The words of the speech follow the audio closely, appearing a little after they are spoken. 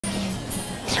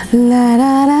La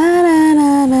la la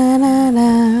la la la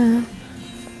la.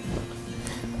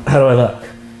 How do I look?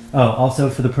 Oh, also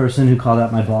for the person who called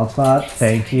out my bald spot,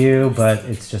 thank you, but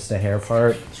it's just a hair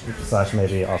part, /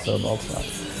 maybe also a bald spot.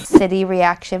 City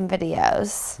reaction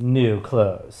videos. New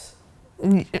clothes.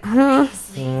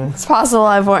 It's possible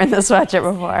I've worn this sweatshirt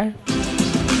before.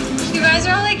 You guys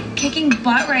are all like kicking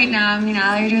butt right now. I mean,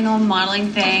 now you're doing the whole modeling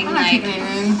thing. I'm not like, kicking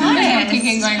anything. There's no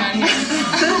kicking going on here.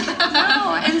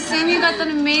 No, and Sam, you got that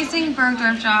amazing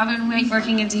Bergdorf job and like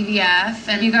working at DVF,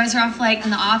 and you guys are off like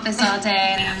in the office all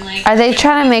day, and I'm like, Are they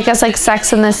trying to make us like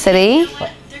Sex in the City?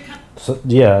 So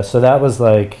yeah, so that was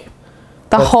like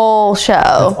The whole that's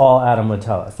show. all Adam would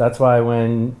tell us. That's why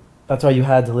you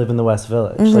had to live in the West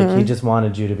Village. Like he just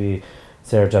wanted you to be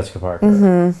Sarah Jessica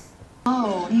Parker.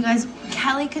 oh, you guys,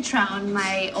 Kelly Catrone,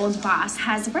 my old boss,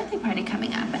 has a birthday party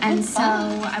coming up, and so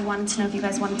I wanted to know if you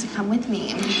guys wanted to come with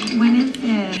me. When is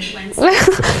it?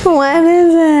 Wednesday. When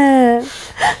is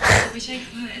it? I wish I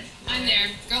could. I'm there.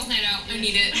 Girls' night out. I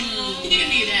need it. You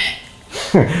need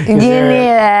it. You need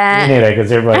it. You need it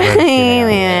because everybody. You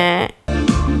need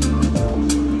it.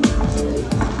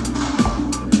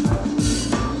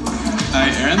 Hi,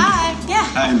 Erin. Hi. Yeah.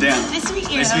 Hi, I'm Dan. Nice to meet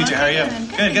you. Nice to meet you. How are you?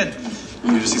 Good, good.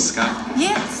 You just see Scott?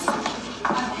 Yes.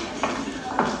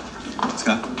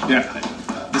 Scott?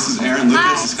 Yeah. This is Erin. Lucas.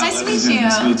 Hi, Scott nice to Levins. meet you.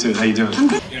 Nice to meet you too. How you doing? I'm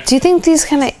good. Do you think these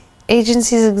kind of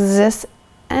agencies exist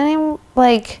any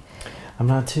like I'm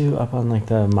not too up on like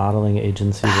the modeling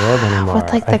agency world anymore.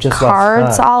 with like I the just cards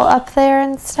lost touch. all up there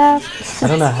and stuff? I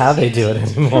don't know how they do it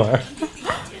anymore.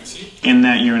 In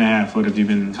that year and a half, what have you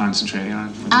been concentrating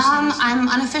on? I'm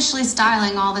unofficially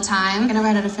styling all the time. I'm gonna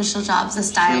write an official job as a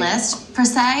stylist, per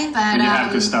se, but And you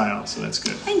have good style, so that's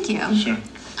good. thank you. Sure.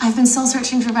 I've been soul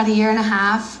searching for about a year and a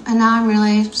half, and now I'm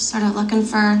really sort of looking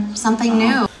for something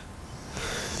new.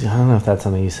 I don't know if that's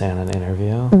something you say in an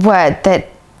interview. What, that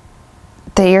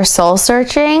you're soul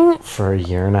searching? For a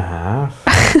year and a half?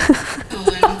 I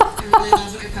really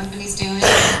love what your company's doing.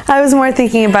 I was more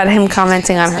thinking about him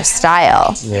commenting on her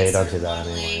style. Yeah, you don't do that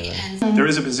anymore either. There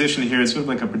is a position here. It's sort of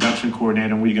like a production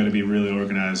coordinator where you got to be really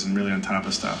organized and really on top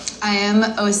of stuff. I am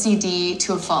OCD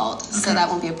to a fault, so Okay. that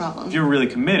won't be a problem. If you're really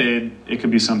committed, it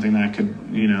could be something that could,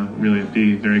 really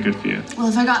be very good for you. Well,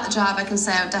 if I got the job, I can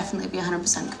say I would definitely be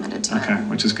 100% committed to Okay, it.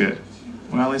 which is good.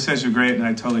 Well, Lee says you're great, and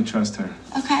I totally trust her.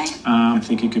 Okay. I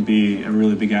think you could be a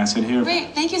really big asset here.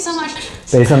 Great. Thank you so much.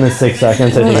 Based on this 6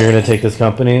 seconds, I think you're going to take this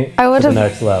company I to would've- the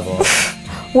next level.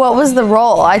 What was the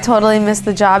role? I totally missed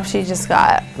the job she just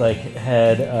got. Like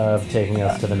head of taking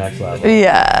us to the next level.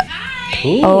 Yeah.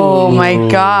 Ooh. Oh my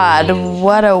god,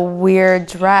 what a weird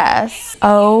dress.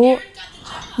 Oh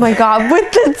my god,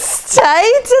 with the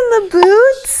tights and the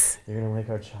boots? You're going to wake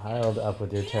our child up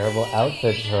with your terrible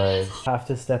outfit choice. You have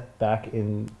to step back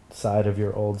inside of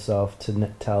your old self to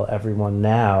tell everyone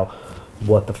now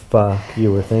what the fuck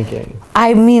you were thinking.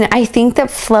 I mean, I think that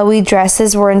flowy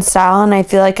dresses were in style, and I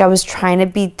feel like I was trying to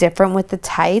be different with the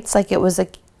tights. Like it was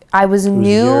like, I was It was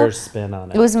new. your spin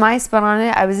on it. It was my spin on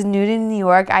it. I was new to New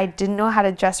York. I didn't know how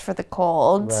to dress for the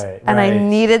cold. Right, and I right,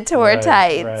 needed to wear right,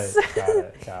 tights.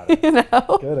 Right. Got it. You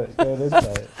know? Good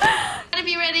insight. Gotta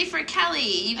be ready for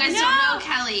Kelly. You guys don't know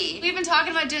Kelly. We've been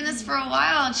talking about doing this for a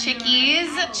while, chickies.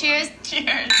 Cheers.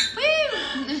 Cheers.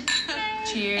 Woo!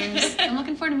 Cheers. I'm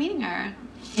looking forward to meeting her.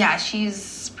 Yeah,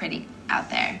 she's pretty out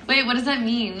there. Wait, what does that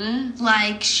mean?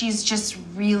 Like, she's just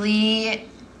really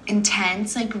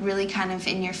intense, like really kind of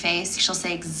in your face. She'll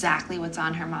say exactly what's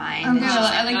on her mind. Oh, And good. she's,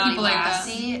 I like really people like that.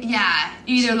 classy. Yeah.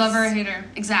 You either she's- love her or hate her.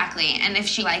 Exactly. And if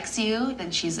she likes you, then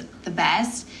she's the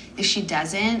best. If she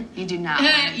doesn't, you do not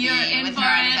want to be You're in with for her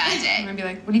on a it. bad I'm day. gonna be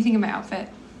like, what do you think of my outfit?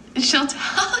 She'll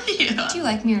tell you. Do you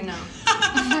like me or no?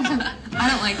 I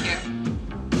don't like you.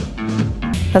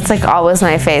 That's like always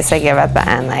my face I give at the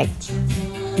end, like,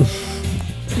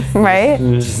 right?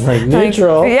 It was just like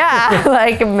neutral. Like, yeah,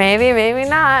 like maybe, maybe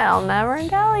not. I'll never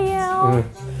tell you.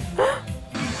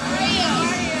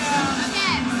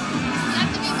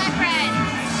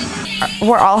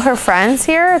 Were all her friends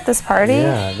here at this party?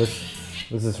 Yeah, this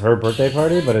is her birthday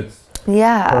party, but it's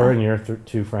Yeah. her and your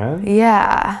 2 friends.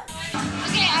 Yeah.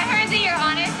 Okay, I heard that you're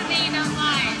honest and that you don't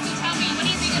lie. So tell me, what do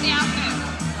you think of the outfit?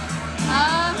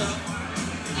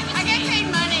 I get paid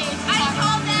money. I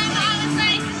told them, I was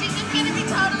like, she's just gonna be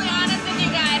totally honest with you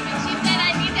guys. And she said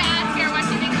I need to ask her what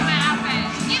you think of my outfit.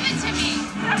 Give it to me.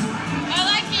 I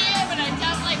like you, but I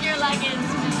don't like your leggings.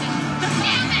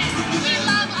 Damn it! We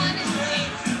love honesty.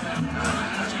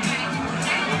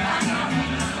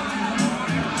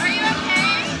 Are you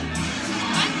okay?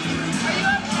 What? Are you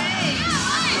okay? Yeah,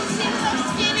 what?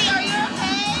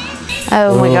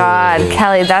 Oh my Ooh. God,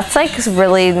 Kelly, that's like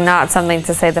really not something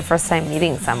to say the first time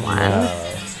meeting someone.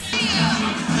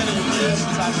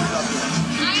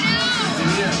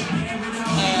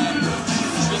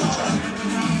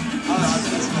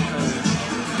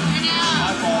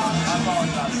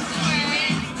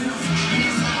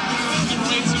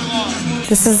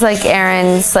 This is like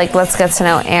Aaron's, like, let's get to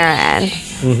know Aaron.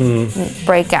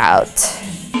 Breakout.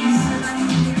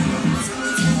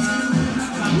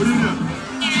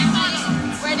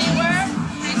 Where do you work?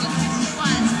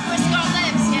 Where's your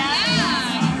lips, yeah?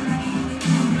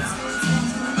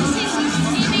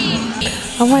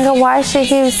 Oh my God, why does she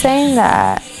keep saying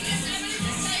that?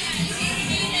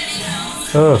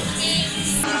 Oh. I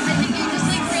think you're just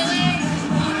like really,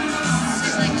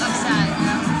 just like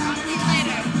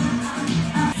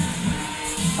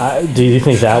upset. Do you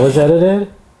think that was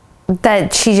edited?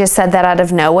 That she just said that out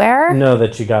of nowhere? No,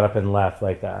 that she got up and left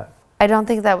like that. I don't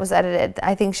think that was edited.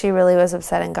 I think she really was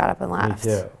upset and got up and left.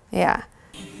 Me too. Yeah.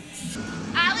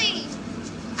 Ali!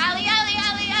 Ali, Ali,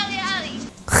 Ali, Ali, Ali!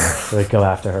 Like, go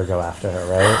after her,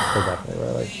 right? They definitely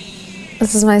were like...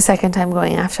 This is my second time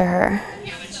going after her.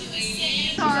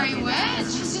 Sorry, what?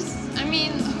 She's just, I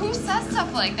mean, who says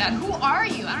stuff like that? Who are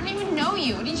you? I don't even know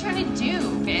you. What are you trying to do,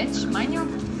 bitch? Mind your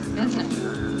business.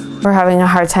 We're having a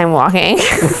hard time walking.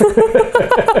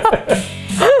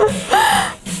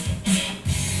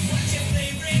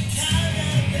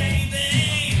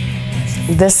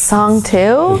 This song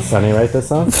too? Did Sunny write this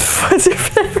song? What's your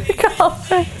favorite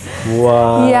color?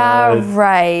 What? Yeah,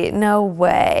 right. No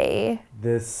way.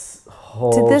 This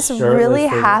whole Did this really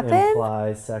shirtless thing happen?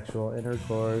 implies sexual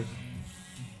intercourse.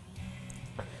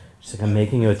 She's like, I'm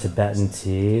making you a Tibetan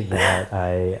tea that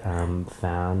I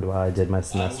found while I did my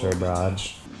semester abroad.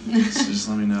 So just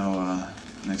let me know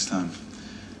next time.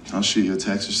 I'll shoot you a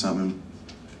text or something,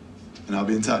 and I'll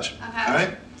be in touch. Okay. All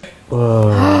right?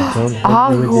 Whoa, don't hit me with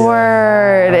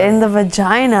Awkward your- in the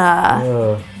vagina.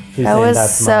 Whoa. He's That saying, was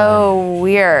 "That's so mine.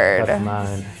 weird. That's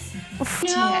mine."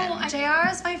 No, JR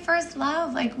is my first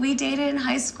love. Like, we dated in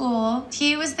high school.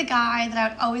 He was the guy that I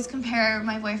would always compare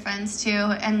my boyfriends to,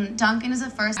 and Duncan is the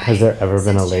first. Has there ever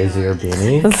been a lazier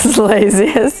beanie? This is the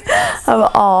laziest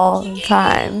of all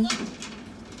time.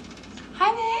 Hi,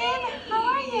 babe. How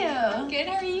are you? Good,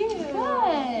 how are you? Good.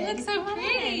 You look so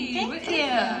pretty. Thank What is you.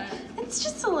 that? It's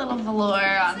just a little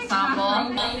velour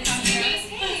ensemble.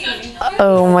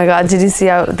 Oh my God, did you see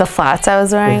how the flats I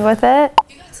was wearing with it?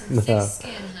 No.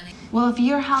 Well, if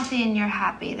you're healthy and you're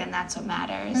happy, then that's what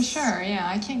matters. For sure, yeah.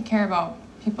 I can't care about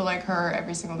people like her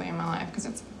every single day of my life because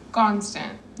it's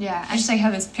constant. Yeah. I just like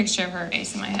have this picture of her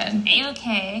face in my head. Are you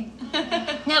okay?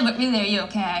 No, but really, are you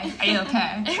okay? Are you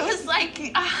okay? It was like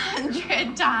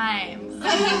 100 times.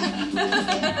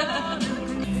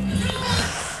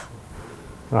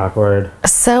 Awkward.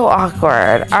 So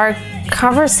awkward. Our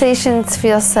conversations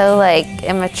feel so like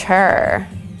immature.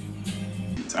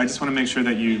 I just want to make sure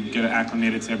that you get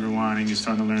acclimated to everyone and you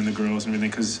start to learn the girls and everything,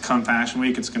 because come Fashion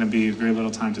Week, it's going to be very little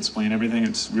time to explain everything.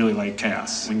 It's really like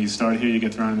chaos. When you start here, you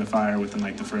get thrown in the fire within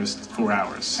like the first 4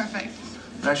 hours. Perfect.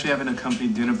 We're actually having a company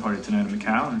dinner party tonight in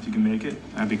Macau, and if you can make it,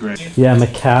 that'd be great. Yeah,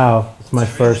 Macau. It's my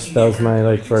first. That was my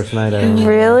like first night out.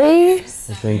 Really? I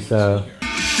think so.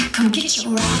 Come get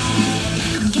your ride.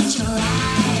 Come get your ride.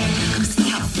 Come see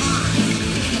how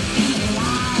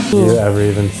Have you ever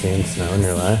even seen snow in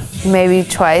your life? Maybe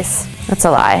twice. That's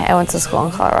a lie. I went to school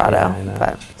in Colorado, Yeah, I know.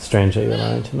 but Strange that you're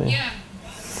lying to me.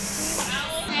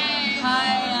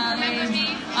 Hi, remember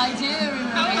me? I do remember.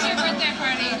 How was your birthday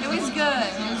party? It was good.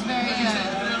 It was very good.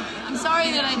 I'm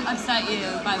sorry that I upset you,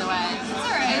 by the way. It's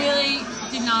alright. I really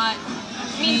did not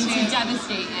mean to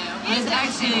devastate you. I just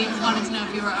actually wanted to know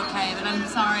if you were okay, but I'm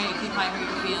sorry if I hurt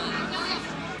your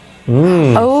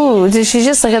feelings. oh, did she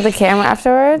just look at the camera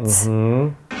afterwards?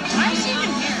 Why is she even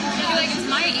here? I feel like it's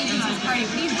my agency's party.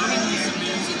 What are you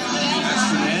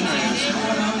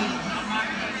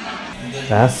drinking?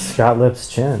 That's Scott Lip's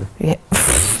chin. Yeah.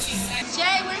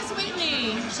 Jay, where's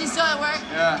Whitney? She's still at work?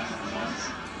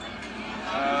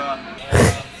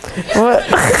 What?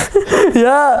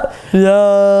 Yeah.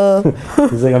 Yeah.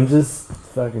 He's like, I'm just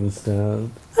fucking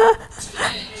stoned.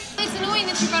 It's annoying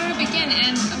that you brought it up again,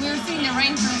 and we were sitting there right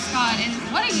in front of Scott, and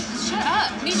what are you, shut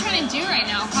up. What are you trying to do right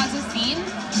now? Cause a scene?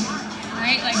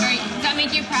 Right? Like, does that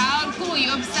make you proud? Cool,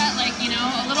 you upset, like, you know,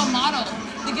 a little model.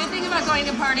 The good thing about going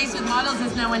to parties with models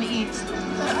is no one eats.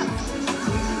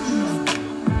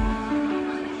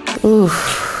 Oof.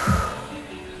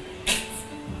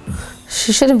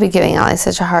 She shouldn't be giving Allie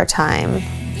such a hard time.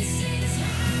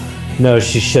 No,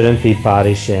 she shouldn't be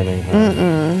body shaming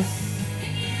her.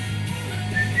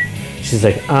 She's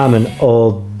like, I'm an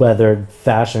old weathered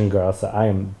fashion girl, so I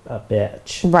am a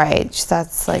bitch. Right.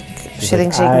 That's like, She's she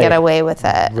thinks she can get away with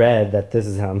it. Read that this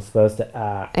is how I'm supposed to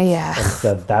act. Yeah. And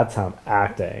said that's how I'm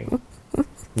acting.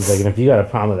 He's like, and if you got a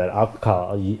problem with it,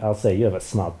 I'll say you have a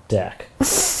small dick in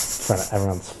front of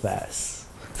everyone's face.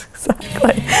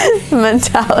 Exactly.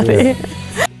 Mentality.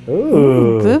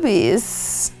 Ooh.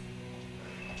 Boobies.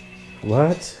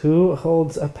 What? Who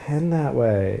holds a pen that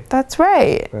way? That's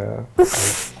right. Yeah.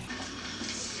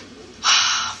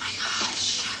 Oh my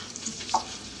gosh.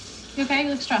 You okay? You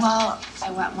look stressed. Well,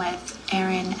 I went with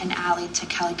Aaron and Allie to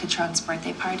Kelly Catron's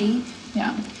birthday party.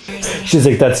 Yeah. She's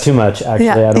like, that's too much. Actually,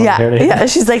 I don't care to hear. Yeah,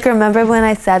 she's like, remember when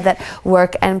I said that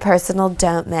work and personal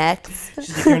don't mix?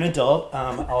 She's like, you're an adult.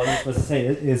 All you're supposed to say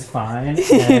is fine,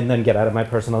 and then get out of my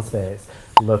personal space.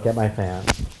 Look at my fan.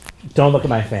 Don't look at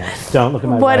my fan. Don't look at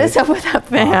my What is up with that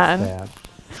fan?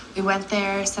 We went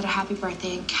there, said a happy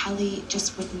birthday, and Kelly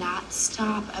just would not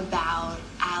stop about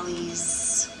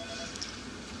Allie's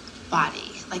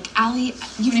body. Like, Allie,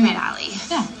 you've met Allie.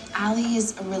 Yeah. Allie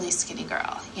is a really skinny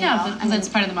girl. You Yeah, know? but that's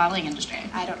part of the modeling industry.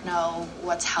 I don't know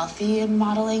what's healthy in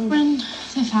modeling. We're in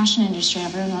the fashion industry.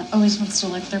 Everyone always wants to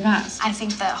look their best. I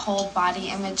think the whole body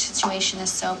image situation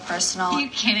is so personal. Are you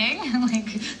kidding?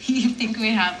 Like, you think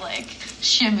we have, like,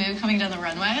 Shamu coming down the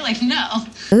runway? Like, no.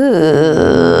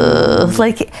 Ooh.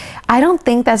 Like, I don't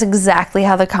think that's exactly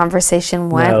how the conversation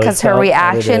went, because her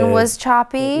reaction was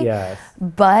choppy. Yes.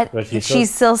 But she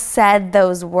still said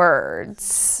those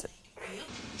words.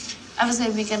 I was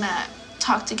maybe gonna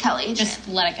talk to Kelly. Just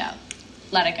let it go.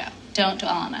 Let it go. Don't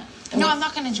dwell on it. No, I'm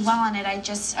not gonna dwell on it. I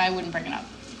wouldn't bring it up.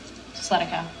 Just let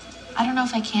it go. I don't know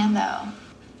if I can, though.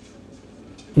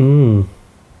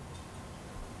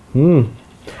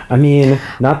 I mean,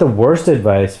 not the worst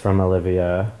advice from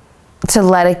Olivia. To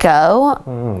let it go? I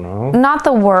don't know. Not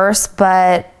the worst,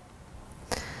 but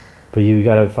you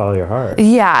gotta follow your heart.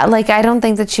 yeah, like, I don't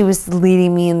think that she was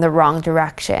leading me in the wrong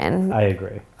direction. I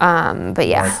agree. But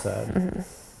yeah. Well said.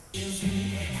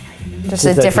 Just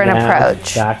a different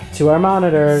approach. Back to our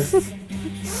monitors,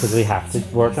 because we have to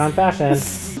work on fashion.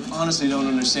 Honestly, don't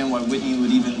understand why Whitney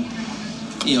would even,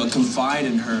 confide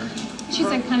in her. She's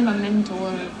like kind of a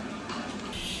mentor.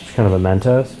 She's kind of a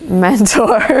Mentos.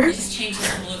 Mentor.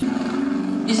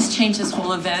 You just changed this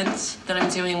whole event that I'm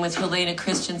doing with Helena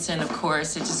Christensen, of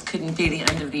course. It just couldn't be the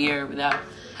end of the year without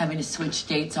having to switch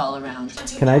dates all around.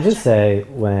 Can I just say,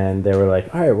 when they were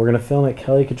like, all right, we're going to film at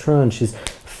Kelly Catron, she's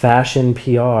fashion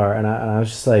PR, and I was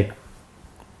just like,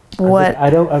 what? I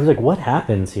was like, what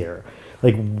happens here?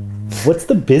 Like, what's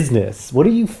the business? What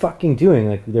are you fucking doing?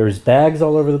 Like, there's bags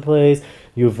all over the place.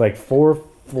 You have like 4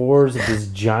 floors of this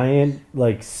giant,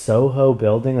 like, Soho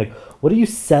building. Like, what are you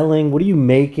selling? What are you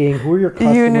making? Who are your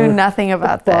customers? You knew nothing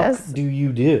about this. What do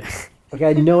you do? Like, I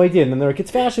had no idea. And then they're like,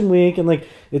 it's Fashion Week, and like,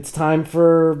 it's time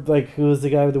for, like, who was the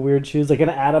guy with the weird shoes? Like an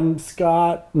Adam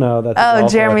Scott? No,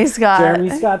 that's Jeremy Scott. Jeremy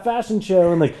Scott fashion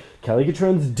show, and like Kelly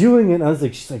Catron's doing it. And I was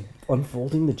like, she's like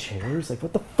unfolding the chairs. Like,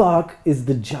 what the fuck is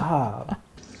the job?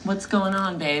 What's going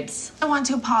on, babes? I want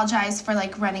to apologize for,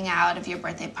 like, running out of your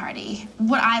birthday party.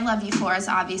 What I love you for is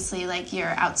obviously, like, your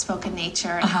outspoken nature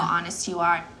and how honest you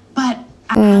are. But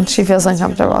she feels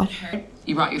uncomfortable.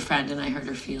 You brought your friend and I hurt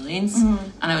her feelings. And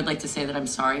I would like to say that I'm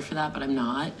sorry for that, but I'm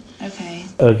not. Okay.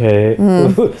 Okay.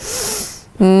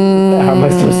 How am I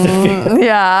supposed to feel?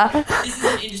 Yeah. This is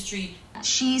an industry.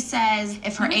 She says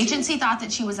if her agency thought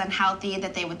that she was unhealthy,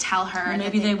 that they would tell her. Well,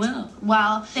 maybe they will.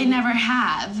 Well, they never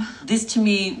have. This, to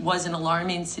me, was an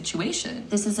alarming situation.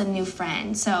 This is a new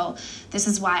friend, so this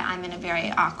is why I'm in a very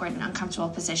awkward and uncomfortable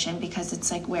position, because it's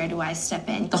like, where do I step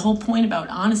in? The whole point about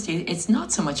honesty, it's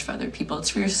not so much for other people, it's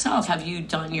for yourself. Have you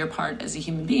done your part as a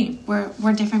human being?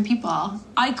 We're different people.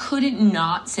 I couldn't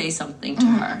not say something to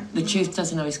her. The truth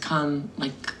doesn't always come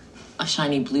like a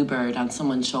shiny bluebird on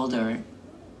someone's shoulder.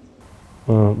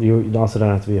 Well, you also don't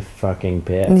have to be a fucking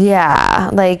bitch.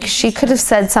 Yeah, like, she could have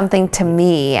said something to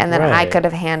me, and then I could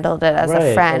have handled it as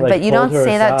a friend. Or, like, but you don't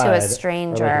say that to a aside,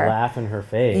 stranger. Or, like, laugh in her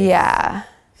face. Yeah.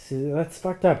 See, that's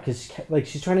fucked up, because like,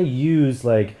 she's trying to use,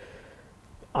 like,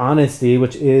 honesty,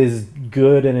 which is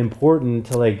good and important,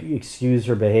 to, like, excuse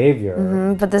her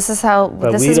behavior. But this is how.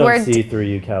 But this we is don't where see through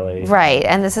you, Kelly. Right,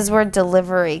 and this is where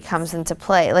delivery comes into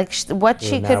play. Like, what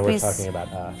she now could we're be. talking about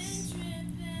us.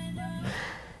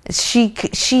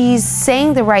 She's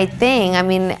saying the right thing. I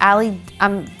mean, Allie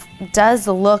does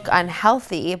look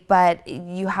unhealthy, but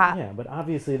you have. Yeah, but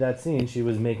obviously that scene, she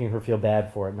was making her feel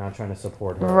bad for it, not trying to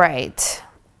support her. Right.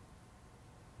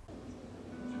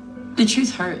 The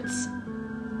truth hurts.